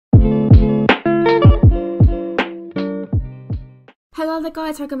Hello there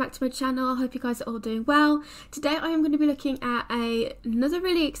guys, welcome back to my channel. I hope you guys are all doing well. Today I am going to be looking at another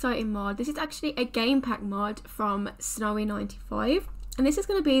really exciting mod. This is actually a Gamepack mod from Snowy95 and this is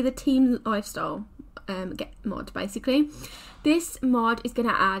going to be the Team Lifestyle mod basically. This mod is going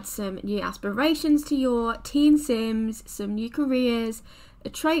to add some new aspirations to your teen sims, some new careers, a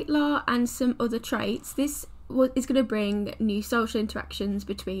trait law and some other traits. This is going to bring new social interactions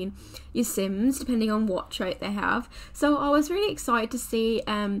between your sims depending on what trait they have. So I was really excited to see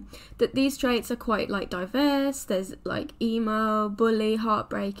that these traits are quite diverse. There's like emo, bully,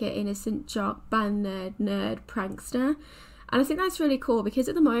 heartbreaker, innocent, jock, band nerd, prankster, and I think that's really cool because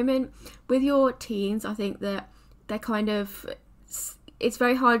at the moment with your teens I think that they're kind of, it's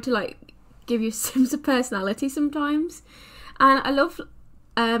very hard to give your sims a personality sometimes, and I love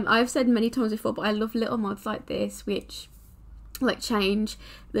I've said many times before, but I love little mods like this which change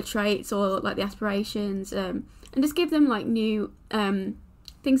the traits or the aspirations and just give them new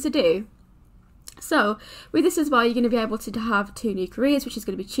things to do. So with this as well, you're going to be able to have 2 new careers, which is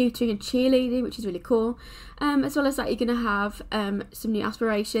going to be tutoring and cheerleading, which is really cool. As well as that, you're going to have some new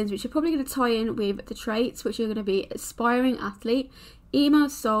aspirations, which are probably going to tie in with the traits, which are going to be aspiring athlete, emo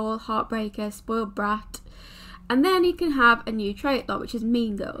soul, heartbreaker, spoiled brat. And then you can have a new trait lot, which is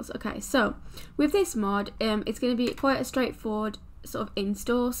mean girls. Okay, so with this mod, it's going to be quite a straightforward sort of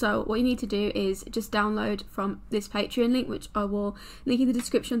install. So what you need to do is just download from this Patreon link, which I will link in the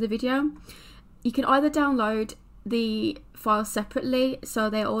description of the video. You can either download the files separately, so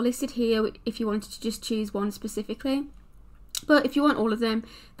they're all listed here if you wanted to just choose one specifically. But if you want all of them,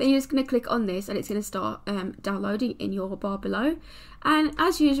 then you're just going to click on this and it's going to start downloading in your bar below. And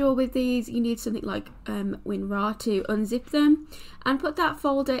as usual with these, you need something like WinRAR to unzip them and put that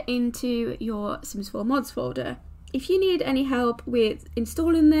folder into your Sims 4 mods folder. If you need any help with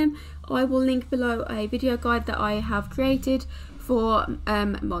installing them, I will link below a video guide that I have created for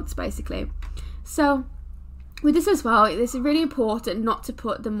mods basically. So with this as well, it's really important not to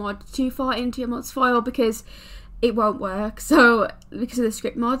put the mod too far into your mods file because it won't work, so because of the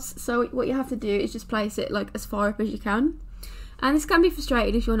script mods. So what you have to do is just place it as far up as you can, and this can be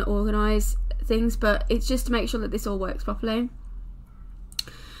frustrating if you want to organise things, but it's just to make sure that this all works properly.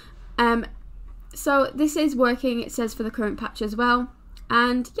 So this is working, it says, for the current patch as well,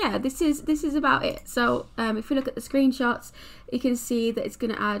 and yeah, this is about it. So if we look at the screenshots, you can see that it's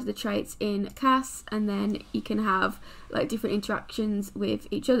going to add the traits in CAS, and then you can have different interactions with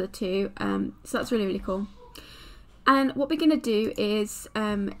each other too. So that's really cool. And what we're going to do is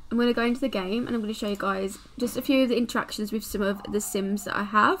I'm going to go into the game and I'm going to show you guys just a few of the interactions with some of the sims that I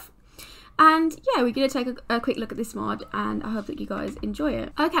have. And yeah, we're going to take a quick look at this mod and I hope that you guys enjoy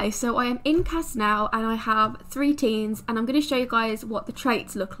it. Okay, so I am in CAS now and I have 3 teens and I'm going to show you guys what the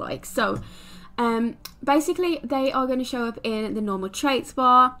traits look like. So basically they are going to show up in the normal traits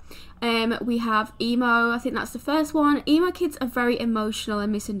bar. We have emo, I think that's the first one. Emo kids are very emotional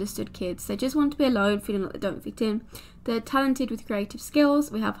and misunderstood kids. They just want to be alone, feeling like they don't fit in. They're talented with creative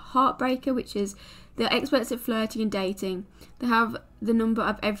skills. We have heartbreaker, which is they're experts at flirting and dating. They have the number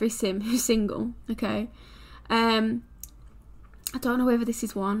of every sim who's single. Okay, I don't know whether this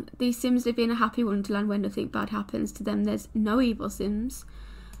is one. These sims live in a happy wonderland where nothing bad happens to them. There's no evil sims.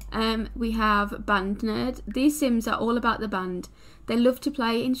 We have band nerd. These sims are all about the band. They love to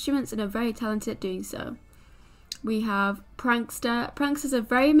play instruments and are very talented at doing so. We have prankster. Pranksters are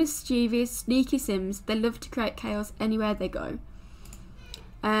very mischievous, sneaky sims. They love to create chaos anywhere they go.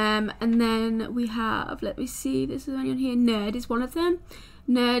 And then we have, let me see, this is only on here, nerd is one of them.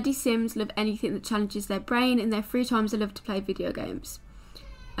 Nerdy sims love anything that challenges their brain. In their free times they love to play video games.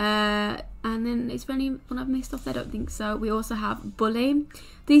 And then is there any one I've missed off there? I don't think so. We also have bully.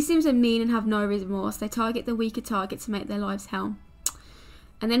 These sims are mean and have no remorse. They target the weaker target to make their lives hell.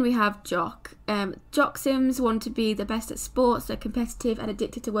 And then we have jock. Jock sims want to be the best at sports. They're competitive and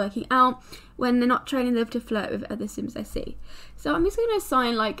addicted to working out. When they're not training, they love to flirt with other sims they see. So I'm just going to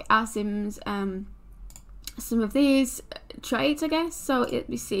assign our sims some of these traits, I guess. So let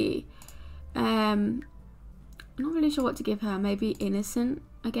me see. I'm not really sure what to give her. Maybe innocent,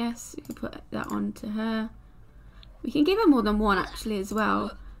 I guess. We can put that on to her. We can give her more than one actually as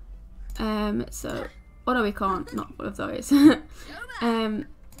well. So, oh no, we can't. Not one of those.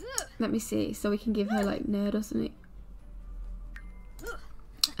 Let me see. So we can give her nerd or something.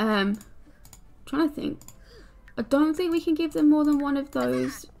 Trying to think. I don't think we can give them more than one of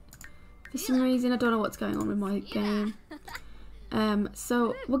those for some reason. I don't know what's going on with my game.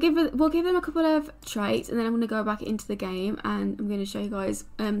 So we'll give them a couple of traits, and then I'm going to go back into the game and I'm going to show you guys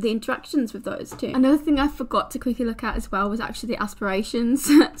the interactions with those too. Another thing I forgot to quickly look at as well was actually the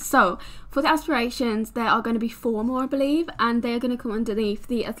aspirations. So for the aspirations, there are going to be 4 more, I believe, and they are going to come underneath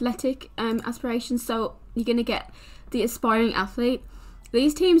the athletic aspirations. So you're going to get the aspiring athlete.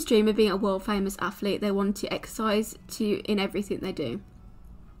 These teams dream of being a world famous athlete. They want to exercise in everything they do.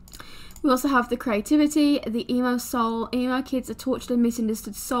 We also have the creativity, the emo soul. Emo kids are tortured and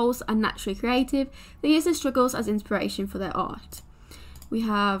misunderstood souls and naturally creative. They use their struggles as inspiration for their art. We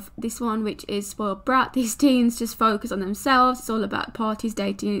have this one, which is spoiled brat. These teens just focus on themselves. It's all about parties,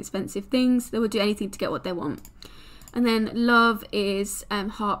 dating, and expensive things. They will do anything to get what they want. And then love is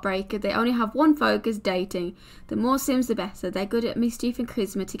heartbreaker. They only have one focus, dating. The more Sims, the better. They're good at mischief and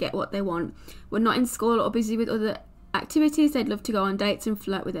charisma to get what they want. We're not in school or busy with other activities. They'd love to go on dates and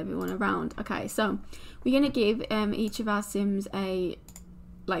flirt with everyone around. Okay, so we're gonna give each of our Sims a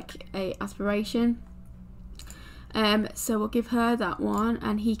aspiration. So we'll give her that one,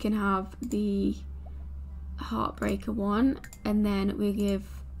 and he can have the heartbreaker one, and then we'll give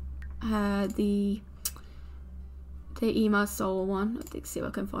her the emo soul one. Let's see if I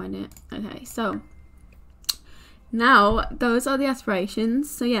can find it. Okay, so now those are the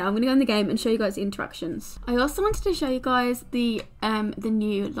aspirations. So yeah, I'm gonna go in the game and show you guys the interactions. I also wanted to show you guys the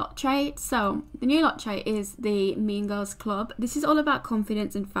new lot trait. So the new lot trait is the Mean Girls Club. This is all about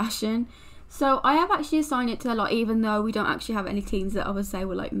confidence and fashion. So I have actually assigned it to the lot, even though we don't actually have any teens that I would say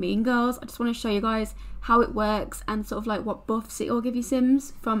were like mean girls. I just want to show you guys how it works and sort of like what buffs it will give you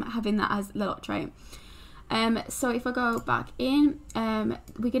Sims from having that as the lot trait. So if I go back in,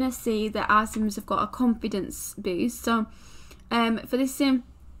 we're going to see that our Sims have got a confidence boost. So for this Sim,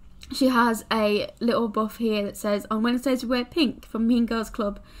 she has a little buff here that says, on Wednesdays we wear pink from Mean Girls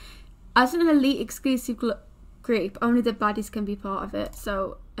Club. As an elite exclusive group, only the baddies can be part of it.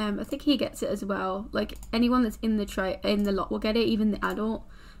 So I think he gets it as well. Like anyone that's in the lot will get it, even the adult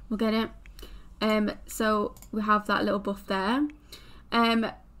will get it. So we have that little buff there.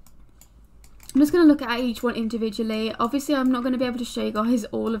 I'm just going to look at each one individually. Obviously, I'm not going to be able to show you guys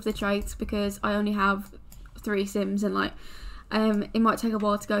all of the traits because I only have 3 Sims, and like it might take a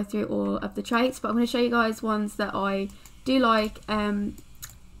while to go through all of the traits. But I'm going to show you guys ones that I do like.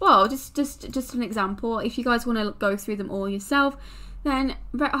 Well, just an example. If you guys want to go through them all yourself, then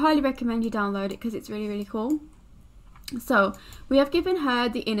I highly recommend you download it because it's really, really cool. So we have given her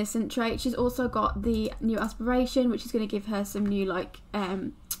the innocent trait. She's also got the new aspiration, which is going to give her some new like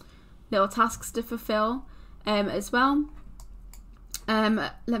little tasks to fulfill as well.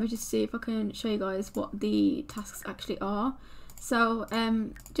 Let me just see if I can show you guys what the tasks actually are. So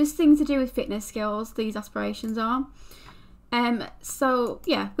just things to do with fitness skills, these aspirations are. So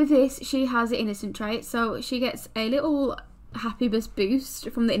yeah, with this she has the innocent trait, so she gets a little happiness boost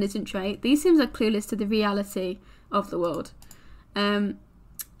from the innocent trait. These Sims are clueless to the reality of the world. And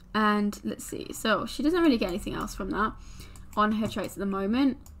let's see, so she doesn't really get anything else from that on her traits at the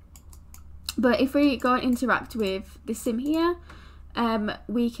moment. But if we go and interact with this Sim here,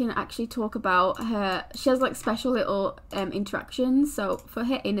 we can actually talk about her. She has like special little interactions. So for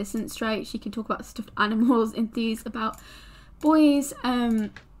her innocence trait, she can talk about stuffed animals, enthused about boys.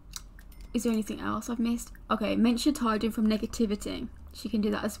 Is there anything else I've missed? Okay, mention hiding from negativity. She can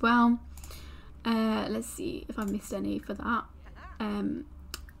do that as well. Let's see if I missed any for that.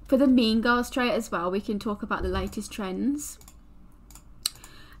 For the Mean Girls trait as well, we can talk about the latest trends.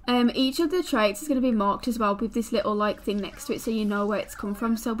 Each of the traits is going to be marked as well with this little like thing next to it, so you know where it's come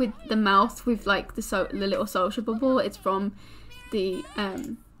from. So with the mouth, with like the little social bubble, it's from the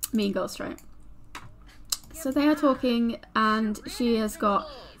Mean Girls trait. So they are talking, and she has got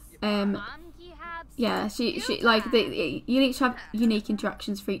yeah, she like you each have unique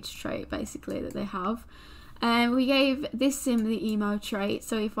interactions for each trait basically that they have. We gave this Sim the emo trait,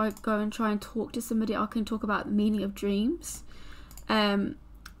 so if I go and try and talk to somebody, I can talk about the meaning of dreams.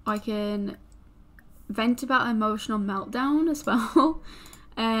 I can vent about emotional meltdown as well.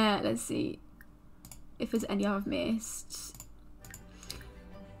 Let's see if there's any I've missed.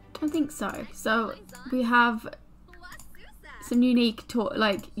 Don't think so. So we have some unique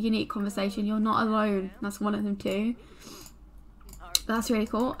unique conversation. You're not alone. That's one of them too. That's really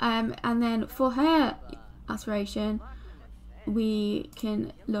cool. And then for her aspiration, we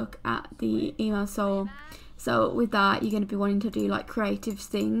can look at the emo soul. So with that, you're going to be wanting to do like creative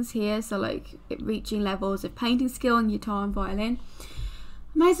things here. So like reaching levels of painting skill and guitar and violin. I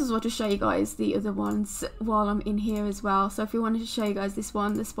may as well just show you guys the other ones while I'm in here as well. So if we wanted to show you guys this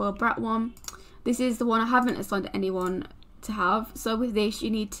one, the spoiled brat one. This is the one I haven't assigned to anyone to have. So with this, you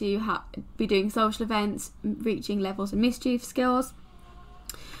need to be doing social events, reaching levels of mischief skills,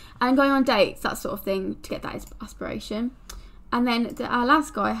 and going on dates, that sort of thing, to get that aspiration. And then our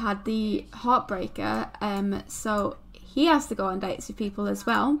last guy had the Heartbreaker, so he has to go on dates with people as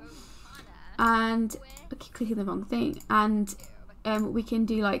well. And I keep clicking the wrong thing. And we can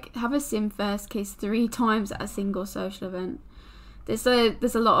do like have a sim first kiss 3 times at a single social event. There's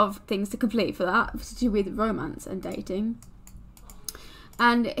a lot of things to complete for that, to do with romance and dating.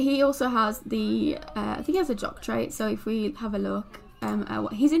 And he also has the I think he has a jock trait. So if we have a look at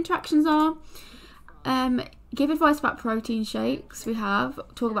what his interactions are, give advice about protein shakes. We have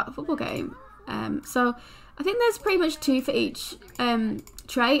talk about a football game. So I think there's pretty much 2 for each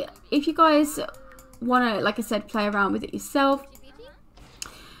trait. If you guys want to, like I said, play around with it yourself,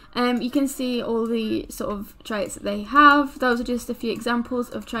 you can see all the sort of traits that they have. Those are just a few examples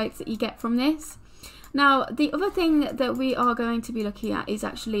of traits that you get from this. Now, the other thing that we are going to be looking at is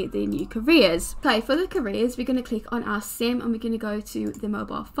actually the new careers. Okay, for the careers, we're going to click on our sim and we're going to go to the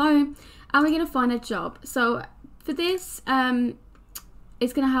mobile phone and we're going to find a job. So for this,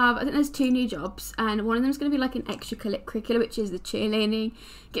 it's going to have, I think there's 2 new jobs, and one of them is going to be like an extracurricular, which is the cheerleading.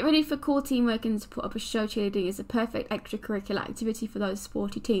 Get ready for cool teamwork and to put up a show. Cheerleading is a perfect extracurricular activity for those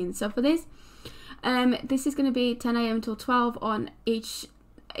sporty teens. So for this, this is going to be 10 AM till 12 on each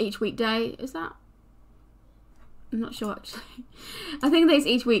weekday. Is that? I'm not sure actually. I think that's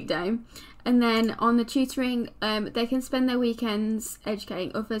each weekday. And then on the tutoring, they can spend their weekends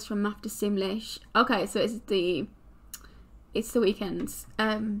educating others from math to Simlish. Okay, so it's the weekends.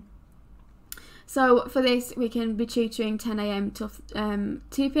 So for this, we can be tutoring 10 AM till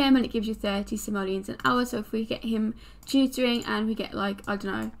 2 PM, and it gives you 30 simoleons an hour. So if we get him tutoring and we get, like, I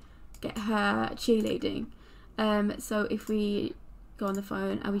don't know, get her cheerleading. So if we go on the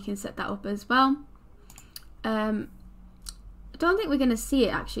phone and we can set that up as well. I don't think we're going to see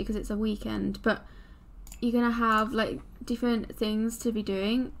it actually because it's a weekend, but you're going to have like different things to be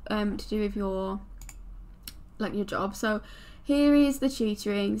doing to do with your job. So here is the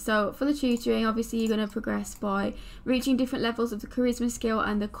tutoring. So for the tutoring, obviously you're going to progress by reaching different levels of the charisma skill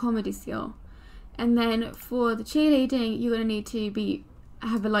and the comedy skill. And then for the cheerleading, you're going to need to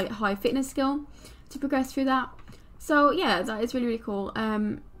have a like high fitness skill to progress through that. So yeah, that is really, really cool.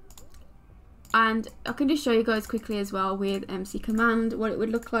 And I can just show you guys quickly as well with MC Command what it would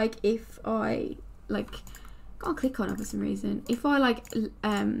look like if I can't click on it for some reason. If I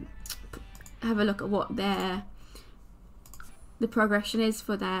have a look at what the progression is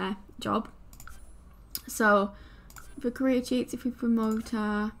for their job. So for career cheats, if we promote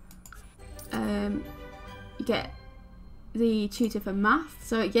her, you get the tutor for math.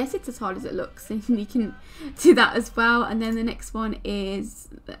 So yes, it's as hard as it looks, and you can do that as well. And then the next one is,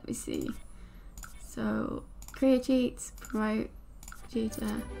 let me see. So, career cheats, promote,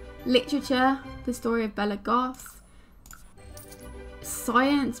 tutor, literature, the story of Bella Goth,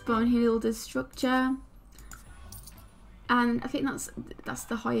 science, Boneheelder's structure, and I think that's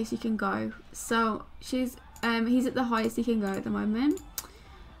the highest you can go. So he's at the highest he can go at the moment.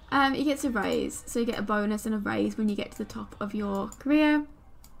 He gets a raise, so you get a bonus and a raise when you get to the top of your career.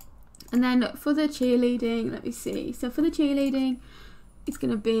 And then for the cheerleading, let me see. So for the cheerleading, it's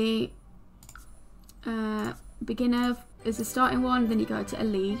going to be beginner is the starting one, then you go to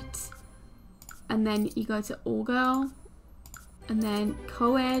elite, and then you go to all girl, and then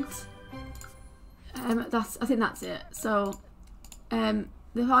co-ed. I think that's it. So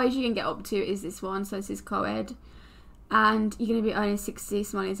the highest you can get up to is this one. So this is co-ed, and you're going to be earning 60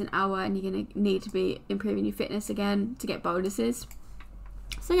 simoleons an hour, and you're going to need to be improving your fitness again to get bonuses.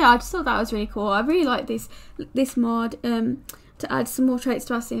 So yeah, I just thought that was really cool. I really like this mod. To add some more traits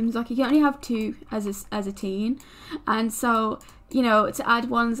to our sims. Like, you can only have 2 as a teen, and so, you know, to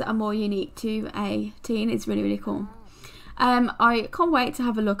add ones that are more unique to a teen is really, really cool. I can't wait to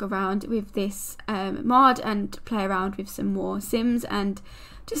have a look around with this mod and play around with some more sims and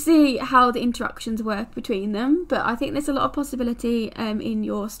to see how the interactions work between them. But I think there's a lot of possibility in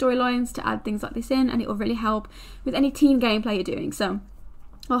your storylines to add things like this in, and it will really help with any teen gameplay you're doing. So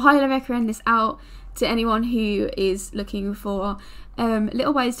I'll highly recommend this out to anyone who is looking for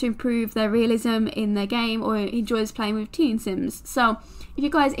little ways to improve their realism in their game or enjoys playing with teen sims. So if you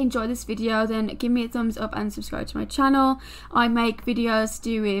guys enjoyed this video, then give me a thumbs up and subscribe to my channel. I make videos to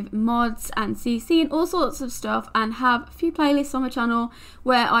do with mods and CC and all sorts of stuff, and have a few playlists on my channel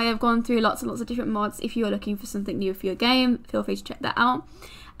where I have gone through lots and lots of different mods. If you're looking for something new for your game, feel free to check that out.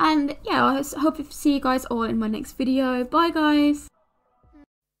 And yeah, I hope to see you guys all in my next video. Bye guys!